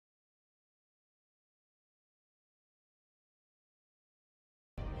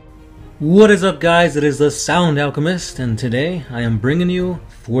What is up, guys? It is the Sound Alchemist, and today I am bringing you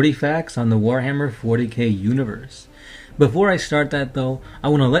 40 facts on the Warhammer 40k universe. Before I start that though, I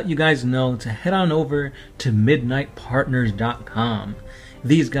want to let you guys know to head on over to midnightpartners.com.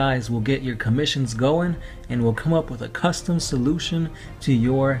 These guys will get your commissions going and will come up with a custom solution to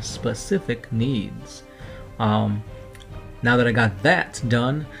your specific needs. Now that I got that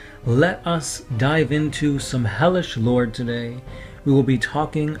done, let us dive into some hellish lore today. We will be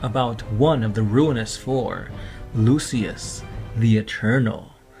talking about one of the Ruinous Four, Lucius the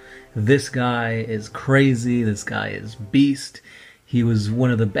Eternal. This guy is crazy, this guy is beast. He was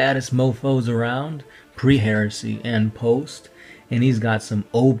one of the baddest mofos around, pre-heresy and post, and he's got some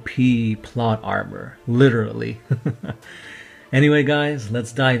OP plot armor, literally. Anyway guys,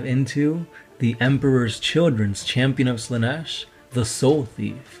 let's dive into the Emperor's Children's Champion of Slaanesh, the Soul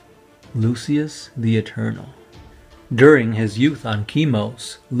Thief, Lucius the Eternal. During his youth on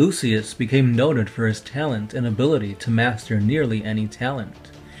Chemos, Lucius became noted for his talent and ability to master nearly any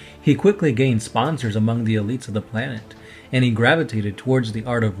talent. He quickly gained sponsors among the elites of the planet, and he gravitated towards the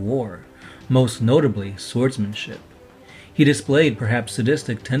art of war, most notably swordsmanship. He displayed perhaps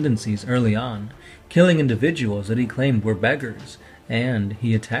sadistic tendencies early on, killing individuals that he claimed were beggars, and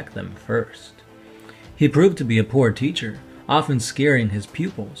he attacked them first. He proved to be a poor teacher, often scaring his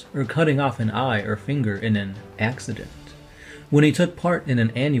pupils or cutting off an eye or finger in an accident. When he took part in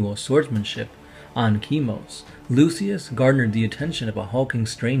an annual swordsmanship on Chemos, Lucius garnered the attention of a hulking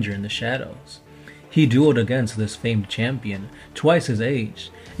stranger in the shadows. He dueled against this famed champion, twice his age,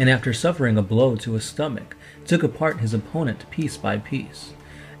 and after suffering a blow to his stomach, took apart his opponent piece by piece.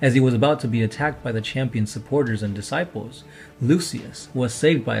 As he was about to be attacked by the champion's supporters and disciples, Lucius was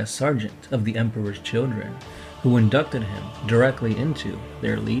saved by a sergeant of the Emperor's Children, who inducted him directly into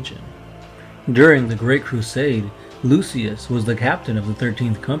their legion. During the Great Crusade, Lucius was the captain of the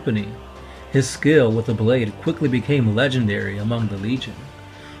 13th Company. His skill with the blade quickly became legendary among the legion.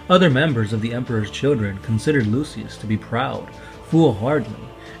 Other members of the Emperor's Children considered Lucius to be proud, foolhardy,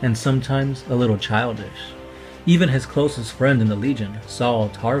 and sometimes a little childish. Even his closest friend in the legion, Saul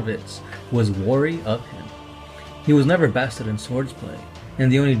Tarvitz, was wary of him. He was never bested in swordsplay,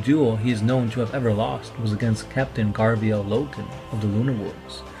 and the only duel he is known to have ever lost was against Captain Garviel Loken of the Lunar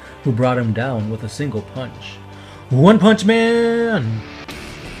Wolves, who brought him down with a single punch. One Punch Man!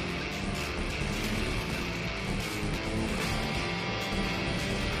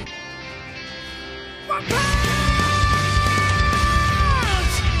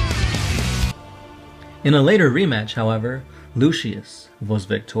 In a later rematch, however, Lucius was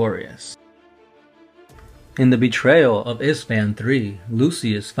victorious. In the betrayal of Isstvan III,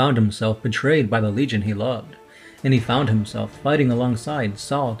 Lucius found himself betrayed by the legion he loved, and he found himself fighting alongside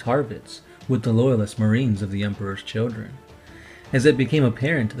Saul Tarvitz with the loyalist Marines of the Emperor's Children. As it became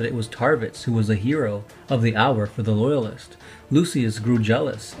apparent that it was Tarvitz who was the hero of the hour for the loyalist, Lucius grew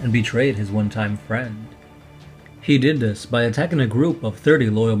jealous and betrayed his one-time friend. He did this by attacking a group of 30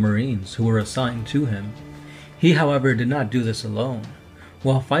 loyal Marines who were assigned to him. He, however, did not do this alone.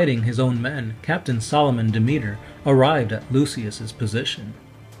 While fighting his own men, Captain Solomon Demeter arrived at Lucius's position.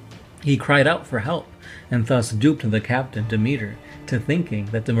 He cried out for help, and thus duped the Captain Demeter to thinking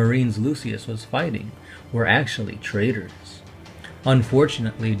that the Marines Lucius was fighting were actually traitors.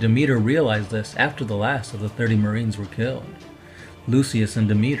 Unfortunately, Demeter realized this after the last of the 30 Marines were killed. Lucius and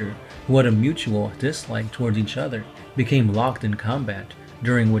Demeter, who had a mutual dislike towards each other, became locked in combat,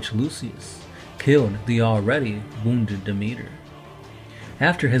 during which Lucius killed the already wounded Demeter.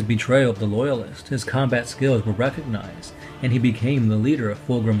 After his betrayal of the Loyalist, his combat skills were recognized, and he became the leader of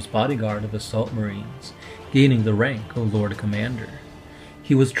Fulgrim's bodyguard of Assault Marines, gaining the rank of Lord Commander.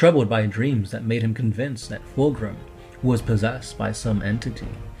 He was troubled by dreams that made him convinced that Fulgrim was possessed by some entity,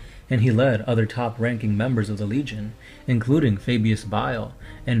 and he led other top-ranking members of the Legion, including Fabius Bile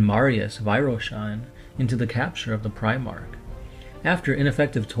and Marius Viroshan, into the capture of the Primarch. After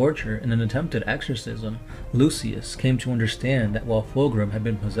ineffective torture and an attempted exorcism, Lucius came to understand that while Fulgrim had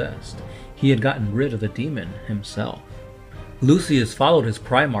been possessed, he had gotten rid of the demon himself. Lucius followed his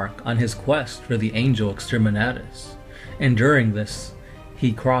Primarch on his quest for the Angel Exterminatus, and during this,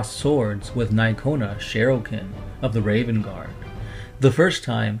 he crossed swords with Nikona Sherokin of the Raven Guard. The first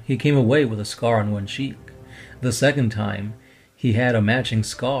time, he came away with a scar on one cheek. The second time, he had a matching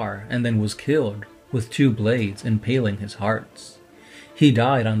scar and then was killed with 2 blades impaling his hearts. He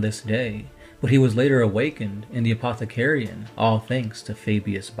died on this day, but he was later awakened in the Apothecarian, all thanks to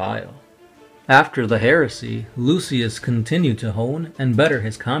Fabius Bile. After the heresy, Lucius continued to hone and better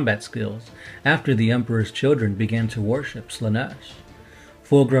his combat skills after the Emperor's Children began to worship Slaanesh.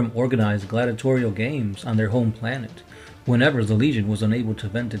 Fulgrim organized gladiatorial games on their home planet whenever the Legion was unable to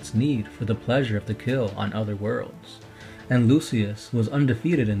vent its need for the pleasure of the kill on other worlds. And Lucius was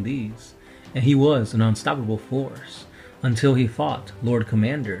undefeated in these, and he was an unstoppable force until he fought Lord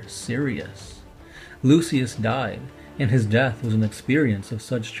Commander Sirius. Lucius died, and his death was an experience of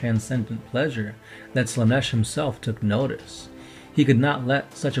such transcendent pleasure that Slaanesh himself took notice. He could not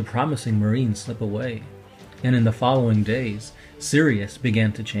let such a promising marine slip away, and in the following days, Sirius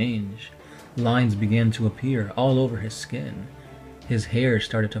began to change. Lines began to appear all over his skin. His hair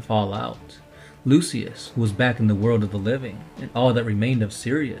started to fall out. Lucius was back in the world of the living, and all that remained of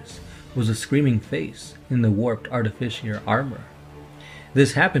Sirius was a screaming face in the warped artificier armor.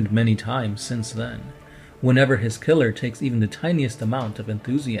 This happened many times since then. Whenever his killer takes even the tiniest amount of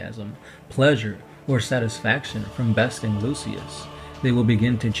enthusiasm, pleasure, or satisfaction from besting Lucius, they will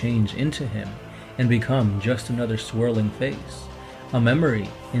begin to change into him and become just another swirling face, a memory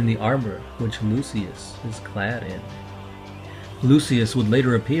in the armor which Lucius is clad in. Lucius would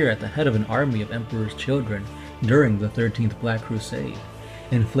later appear at the head of an army of Emperor's children during the 13th Black Crusade,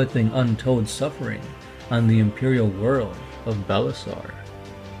 inflicting untold suffering on the imperial world of Belisar.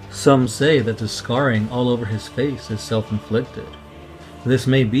 Some say that the scarring all over his face is self-inflicted. This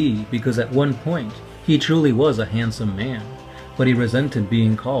may be because at one point he truly was a handsome man, but he resented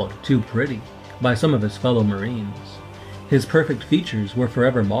being called too pretty by some of his fellow Marines. His perfect features were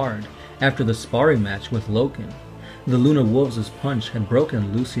forever marred after the sparring match with Loken. The Luna Wolves' punch had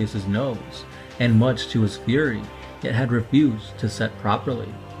broken Lucius's nose, and much to his fury, it had refused to set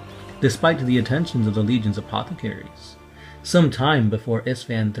properly, despite the attentions of the Legion's apothecaries. Some time before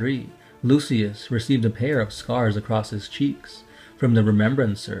Isfahan III, Lucius received a pair of scars across his cheeks from the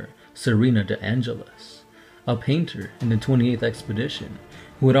remembrancer Serena de Angelis, a painter in the 28th Expedition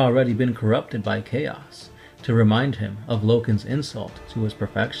who had already been corrupted by chaos, to remind him of Loken's insult to his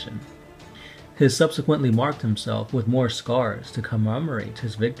perfection. He subsequently marked himself with more scars to commemorate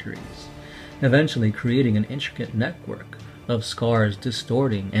his victories, eventually creating an intricate network of scars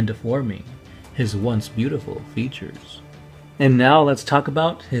distorting and deforming his once beautiful features. And now let's talk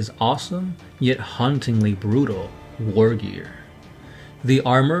about his awesome yet hauntingly brutal war gear. The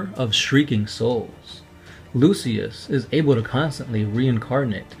armor of shrieking souls. Lucius is able to constantly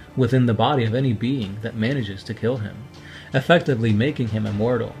reincarnate within the body of any being that manages to kill him, effectively making him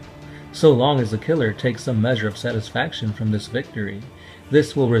immortal. So long as the killer takes some measure of satisfaction from this victory,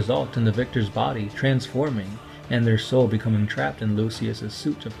 this will result in the victor's body transforming and their soul becoming trapped in Lucius's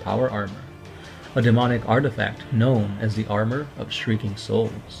suit of power armor, a demonic artifact known as the Armor of Shrieking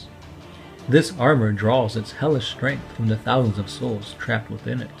Souls. This armor draws its hellish strength from the thousands of souls trapped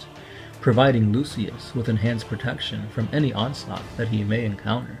within it, providing Lucius with enhanced protection from any onslaught that he may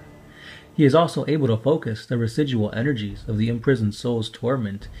encounter. He is also able to focus the residual energies of the imprisoned soul's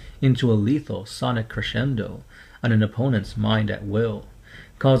torment into a lethal sonic crescendo on an opponent's mind at will,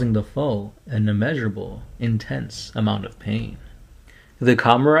 causing the foe an immeasurable, intense amount of pain. The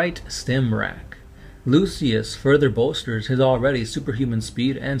Comorite Stim Rack. Lucius further bolsters his already superhuman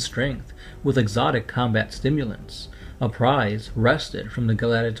speed and strength with exotic combat stimulants, a prize wrested from the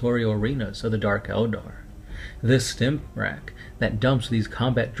gladiatorial arenas of the Dark Eldar. This stim rack that dumps these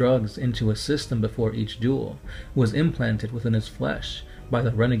combat drugs into a system before each duel was implanted within his flesh by the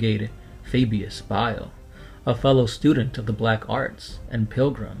renegade Fabius Bile, a fellow student of the Black Arts and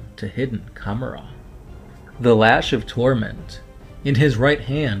pilgrim to hidden Camera. The Lash of Torment. In his right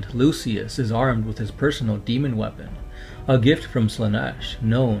hand, Lucius is armed with his personal demon weapon, a gift from Slaanesh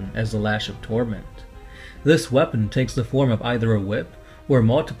known as the Lash of Torment. This weapon takes the form of either a whip or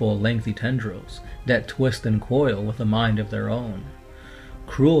multiple lengthy tendrils that twist and coil with a mind of their own.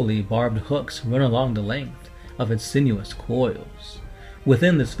 Cruelly barbed hooks run along the length of its sinuous coils.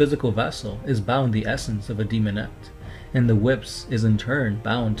 Within this physical vessel is bound the essence of a demonette, and the whips is in turn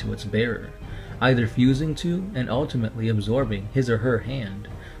bound to its bearer, either fusing to and ultimately absorbing his or her hand,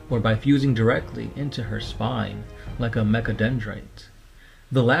 or by fusing directly into her spine like a mechadendrite.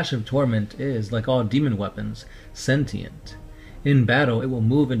 The Lash of Torment is, like all demon weapons, sentient. In battle, it will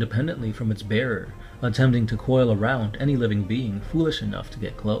move independently from its bearer, attempting to coil around any living being foolish enough to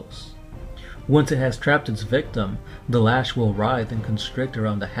get close. Once it has trapped its victim, the lash will writhe and constrict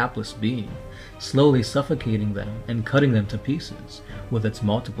around the hapless being, slowly suffocating them and cutting them to pieces with its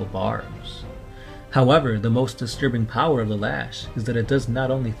multiple barbs. However, the most disturbing power of the lash is that it does not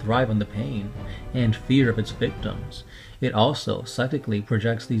only thrive on the pain and fear of its victims, it also psychically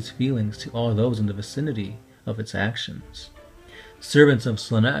projects these feelings to all those in the vicinity of its actions. Servants of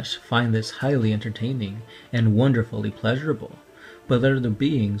Slaanesh find this highly entertaining and wonderfully pleasurable, but other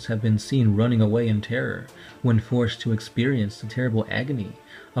beings have been seen running away in terror when forced to experience the terrible agony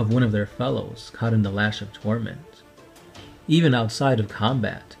of one of their fellows caught in the lash of torment. Even outside of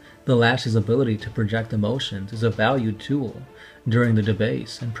combat, the lash's ability to project emotions is a valued tool during the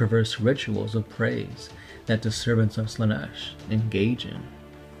debased and perverse rituals of praise that the servants of Slaanesh engage in.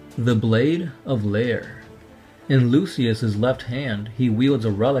 The Blade of Lair. In Lucius's left hand, he wields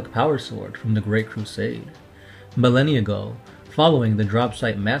a relic power sword from the Great Crusade. Millennia ago, following the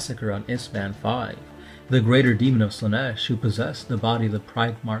Dropsite massacre on Isban V, the greater demon of Slaanesh, who possessed the body of the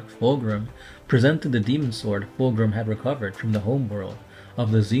Primarch Fulgrim, presented the demon sword Fulgrim had recovered from the homeworld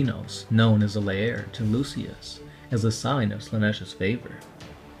of the Xenos, known as the Lair, to Lucius, as a sign of Slaanesh's favor.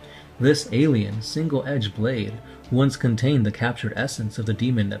 This alien, single-edged blade once contained the captured essence of the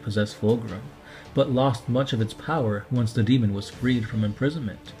demon that possessed Fulgrim, but lost much of its power once the demon was freed from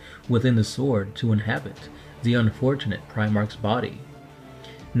imprisonment within the sword to inhabit the unfortunate Primarch's body.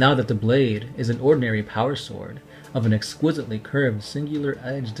 Now that the blade is an ordinary power sword of an exquisitely curved singular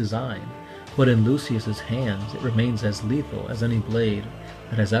edge design, but in Lucius's hands it remains as lethal as any blade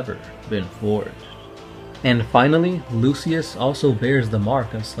that has ever been forged. And finally, Lucius also bears the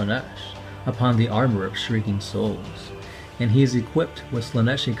mark of Slaanesh upon the armor of Shrieking Souls, and he is equipped with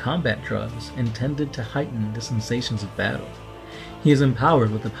Slaaneshi combat drugs intended to heighten the sensations of battle. He is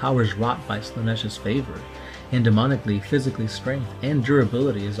empowered with the powers wrought by Slaanesh's favor, and demonically, physically strength and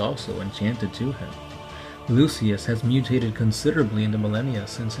durability is also enchanted to him. Lucius has mutated considerably in the millennia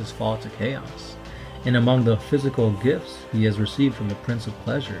since his fall to chaos, and among the physical gifts he has received from the Prince of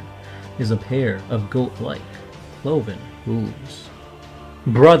Pleasure is a pair of goat-like, cloven hooves.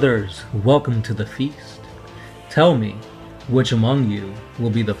 Brothers, welcome to the feast. Tell me, which among you will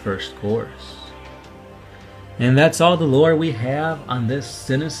be the first course? And that's all the lore we have on this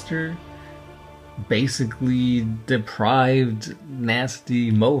sinister, basically deprived,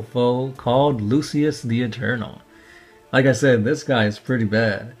 nasty mofo called Lucius the Eternal. Like I said, this guy is pretty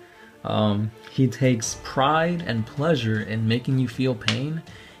bad. He takes pride and pleasure in making you feel pain,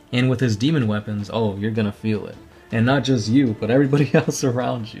 and with his demon weapons, oh, you're gonna feel it. And not just you, but everybody else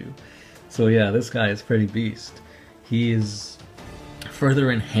around you. So yeah, this guy is pretty beast. He is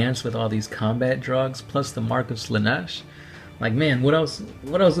further enhanced with all these combat drugs, plus the mark of Slaanesh. Like, man, what else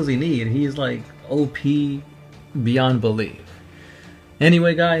does he need? He's like OP beyond belief.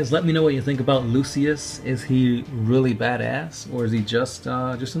 Anyway, guys, let me know what you think about Lucius. Is he really badass, or is he just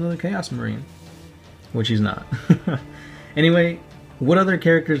another Chaos Marine? Which he's not. Anyway, what other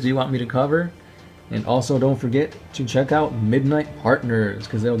characters do you want me to cover? And also, don't forget to check out Midnight Partners,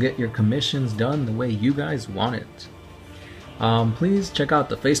 because they'll get your commissions done the way you guys want it. Please check out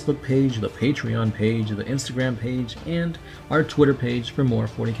the Facebook page, the Patreon page, the Instagram page, and our Twitter page for more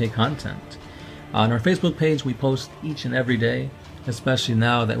 40k content. On our Facebook page, we post each and every day, especially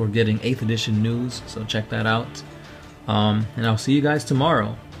now that we're getting 8th edition news, so check that out. And I'll see you guys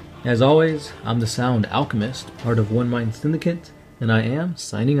tomorrow. As always, I'm the Sound Alchemist, part of One Mind Syndicate, and I am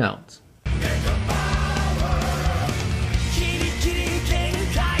signing out.